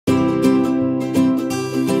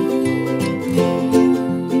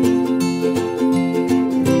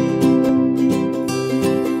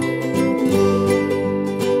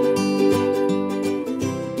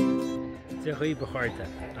Barta,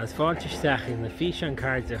 as fáilteach in na fís an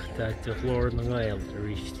cairdeachta do chlór na ngaoth a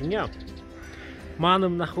ríist inniu.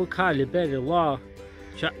 Manam nach bhfuil cáile beidir lá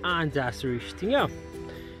se andas a ríist inniu.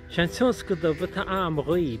 Sean Tionscadal bhata am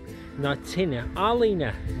ghaoibh na Tine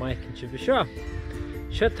Ealaíne maicinn si bhseo.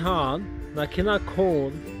 Se táin na cinna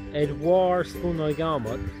cón bhhar spúnáid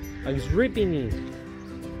gamad agus ribinín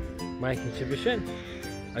maicinn si bhsin.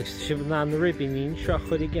 Agus si bhná na ribinín seo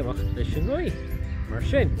chud I gimach leis an nuí. Mar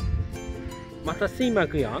sin. Mata síma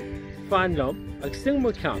go an, fáin lom agus sing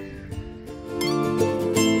mo ceann.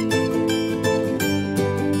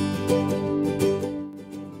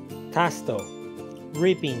 Tastó,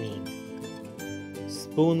 ribinín,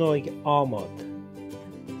 spúnáid amad,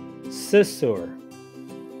 susúr,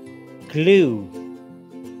 glú,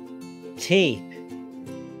 tape,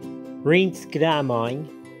 rint gramáin,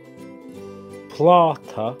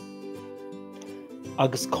 pláta,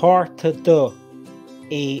 agus cárta do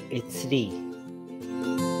I trí.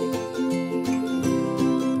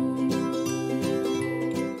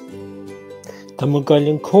 Tá mo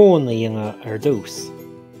gailin cóna dhéanga ar dús.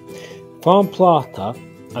 Fáin pláta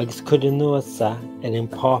agus cud an nuasa an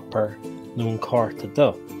pápar nó an cárta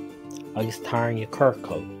do, agus tarne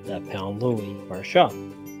curcail le peann luí mar seo.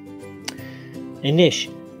 Inis,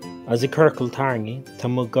 as a curcail tarne, tá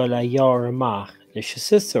mo gail a dhearr amach leis a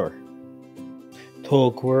susúr.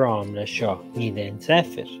 Tóg war am le seo ní léon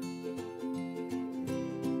zephyr.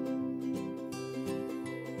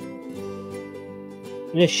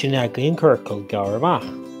 Nis sin aga an curcail gearr amach.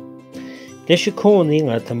 Leis a cón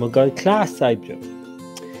inga tá mo gail clás aibre.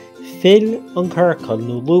 Fill an curcail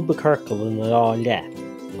nó lúba curcail in lá le,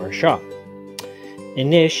 mar seo.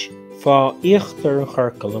 Inis fá íochtar an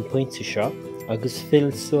curcail an pointe seo agus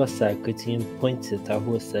fill suasa go dtí an pointe tá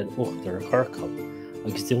thuasa uachtar an curcail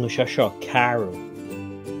agus dunga seo carú.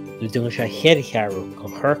 Nu dunga se cheirchearú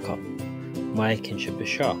an churcail, maicinn si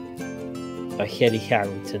bhseo, a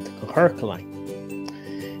cheirchearú tinta an churcailein.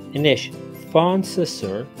 Inis, fáin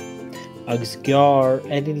susúr agus gearr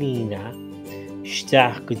Ealaíne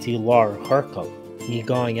isteach go dtí lár churcail, ní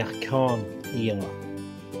gáineach ceann dhéanamh.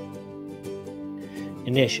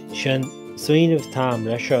 Inis, sin suoinmh tam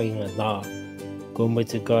le seo dhéanamh ná, go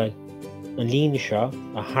muid a gail an líne seo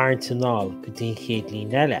a tharntanál go dtí chéad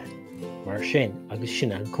lín eile. Mar sin agus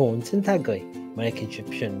sin an cón san tagaí maicinn si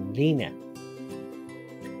sin líne.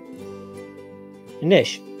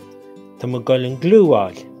 Inis, tá mo gail an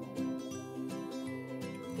glúáil.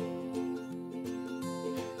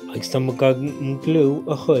 Agus tá mo gail an glú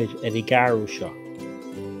a chur ar I garú seo.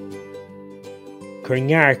 Cur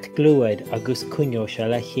neart glúid agus cúneo se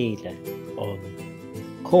le chéile an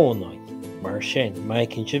cónáid. Mar sin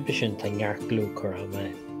maicinn si sin tá neart glú cur am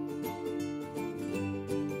é.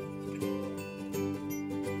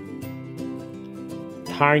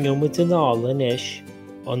 Tarnú mu an áil inis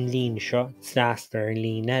an lín seo sneastar an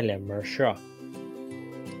lín eile mar seo.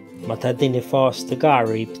 Má tá duine fásta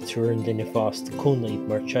garíb túr an duine fásta cúnaíb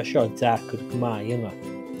mar te seo deacur go maith dhéanamh.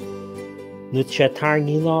 Nuair sé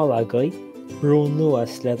tarnaí náil agaí, brún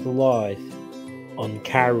nuas le do láimh an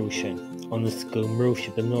carú sin, anas go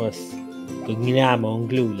mrúise be nuas go gneamh an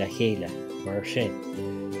glú le chéile mar sin.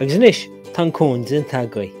 Agus inis tá cón din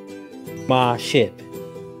tagaí, má sib.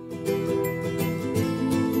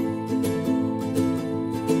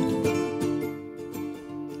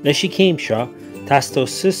 Leis I céim seo, tastó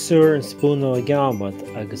susúr an spúnáid gamad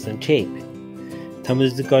agus an tape. Tá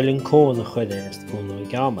muid a gail an cón a chuir ar spúnáid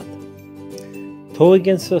gamad. Tóg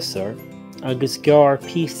an susúr agus gearr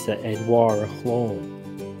píosa bhhar a chlón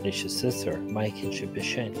leis a susúr maicinn si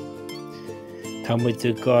sin. Tá muid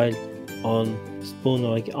a gail an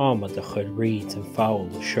spúnáid gamad a chuir riad an fáil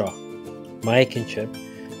seo. Maicinn si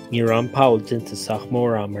ní an páil dinta sach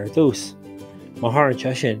mór am ar dús. Má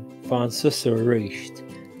tharnte sin fáin susúr ríist.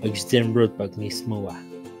 Agus dim rudbag níos móa.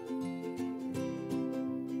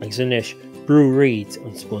 Agus inis brú riad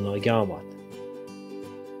an spúnáid gamad.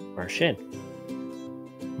 Mar sin.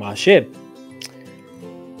 Má sib.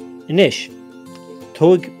 Inis,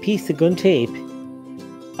 tóg píosa an tape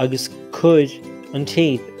agus cud an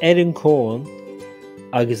tape ar an cón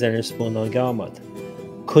agus ar an spúnáid gamad.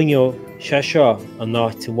 Cúneo se seo an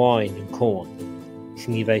náit amháin an cón,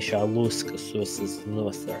 sin ní bheidh se a lúsca suasas an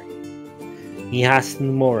nuasar. Ní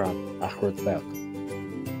hasan mór am ach rud beag.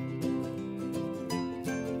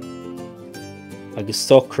 Agus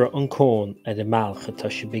socra an cón ar a mealcha tá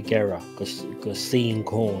si begéire go síon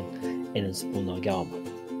cón in an spúnáid gamad.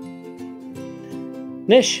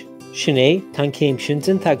 Nis, sin é tá céim sin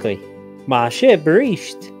an tagaí, má sé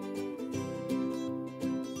baríist.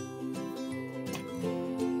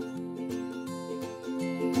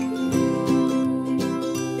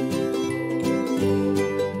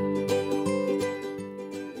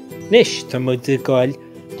 Nis tá mu de gáil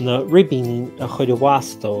na ribíní a chuir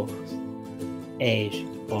bhhastó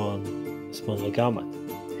an spun le gamad.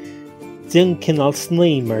 Din cinál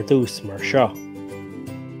sní mar dús mar seo.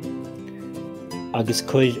 Agus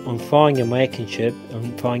chuir an fáinge maicinship an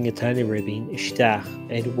fáinge taine ribín isteach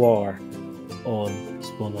bhhar an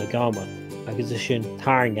spun le gamad. Agus is sin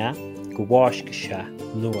tarnga go bháisce se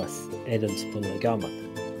nuas an spun le gamad.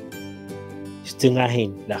 Stún a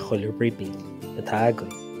hain le chuir ribín atá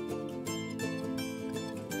againn.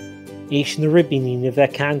 Ís na ribíní na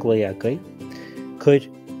bheith anglaí againn, chuir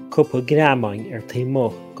cúpla gramáin ar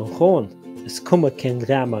taimó go chun is cuma cin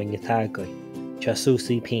gramáin atá againn, te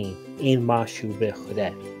súsaí pein, aon máisiú bheith chud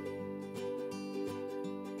é.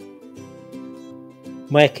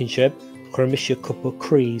 Maicinship chuir mise cúpla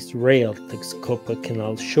crís réalt agus cúpla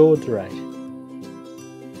cinál seodraid.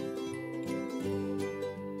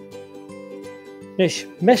 Nis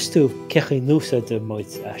meistú cechaí núsa de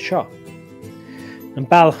muid a seo. An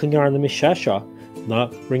bailach an ghearna mis seo ná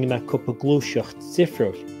rinne me cúpla glúiseacht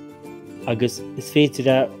difriúil, agus is féidir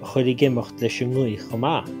a chuir i gimimecht leis an nglaoch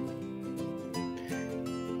chomá.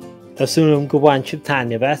 Tásúnam go bhaint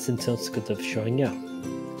taine bheith an Tionscadal seo inniu.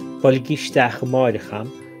 Bol isteach go máirecham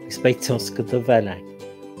agus beidh Tionscadal bhealainn.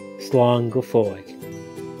 Slán go fóig.